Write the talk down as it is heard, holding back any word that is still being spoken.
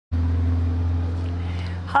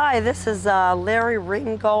Hi, this is Larry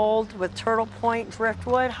Ringgold with Turtle Point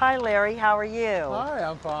Driftwood. Hi Larry, how are you? Hi,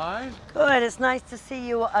 I'm fine. Good, it's nice to see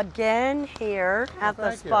you again here at the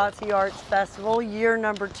Spotsy Arts Festival, year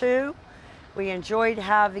number 2. We enjoyed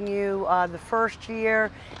having you the first year,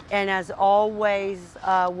 and as always,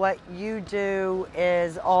 what you do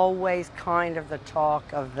is always kind of the talk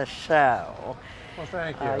of the show. Well,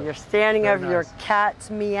 thank you. You're standing Very over nice. your cat's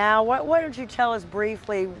meow. Why don't you tell us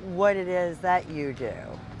briefly what it is that you do?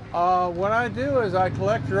 What I do is I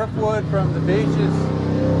collect driftwood from the beaches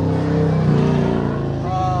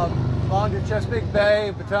along the Chesapeake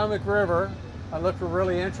Bay, Potomac River. I look for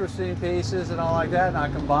really interesting pieces and all like that, and I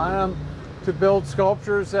combine them to build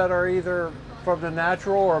sculptures that are either from the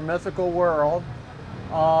natural or mythical world,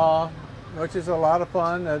 which is a lot of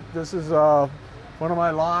fun. This is one of my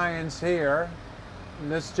lions here.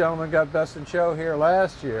 And this gentleman got Best in Show here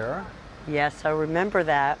last year. Yes, I remember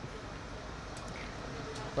that.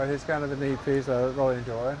 But he's kind of a neat piece. I really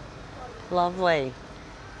enjoy it. Lovely.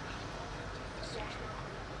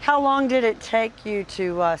 How long did it take you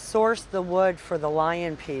to source the wood for the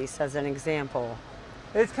lion piece, as an example?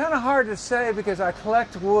 It's kind of hard to say because I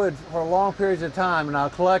collect wood for long periods of time, and I'll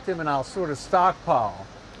collect them and I'll sort of stockpile.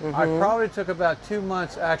 I probably took about 2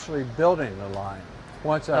 months actually building the lion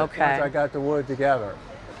once I got the wood together.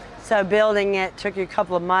 So building it took you a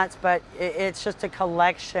couple of months, but it's just a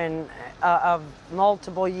collection of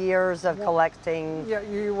multiple years of collecting. Yeah,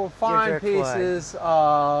 you will find pieces,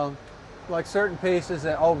 like certain pieces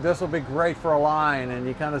that, oh, this will be great for a lion, and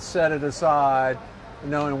you kind of set it aside,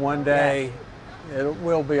 knowing one day it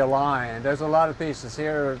will be a lion. There's a lot of pieces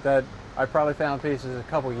here that I probably found pieces a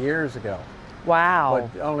couple years ago. Wow.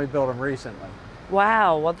 But only built them recently.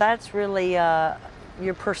 Wow, well that's really,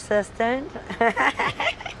 you're persistent.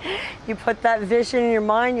 You put that vision in your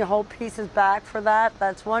mind, you hold pieces back for that.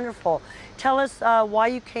 That's wonderful. Tell us why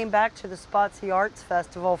you came back to the Spotsy Arts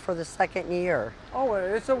Festival for the 2nd year. Oh,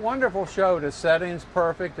 it's a wonderful show. The setting's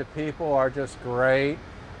perfect, the people are just great,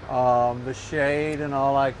 the shade and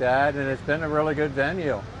all like that, and it's been a really good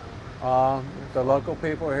venue. The local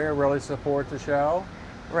people here really support the show.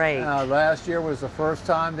 Right. Last year was the first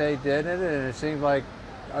time they did it, and it seemed like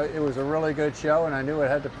it was a really good show, and I knew it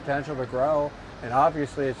had the potential to grow. And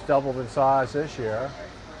obviously it's doubled in size this year.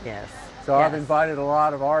 Yes. So I've invited a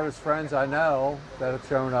lot of artist friends I know that have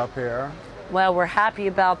shown up here. Well, we're happy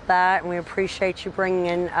about that, and we appreciate you bringing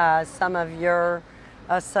in some of your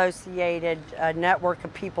associated network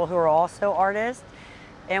of people who are also artists.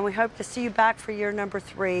 And we hope to see you back for year number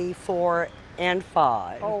 3, 4, and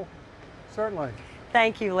 5. Oh, certainly.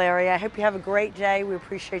 Thank you, Larry. I hope you have a great day. We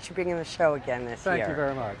appreciate you being on the show again this year. Thank you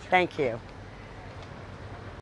very much. Thank you.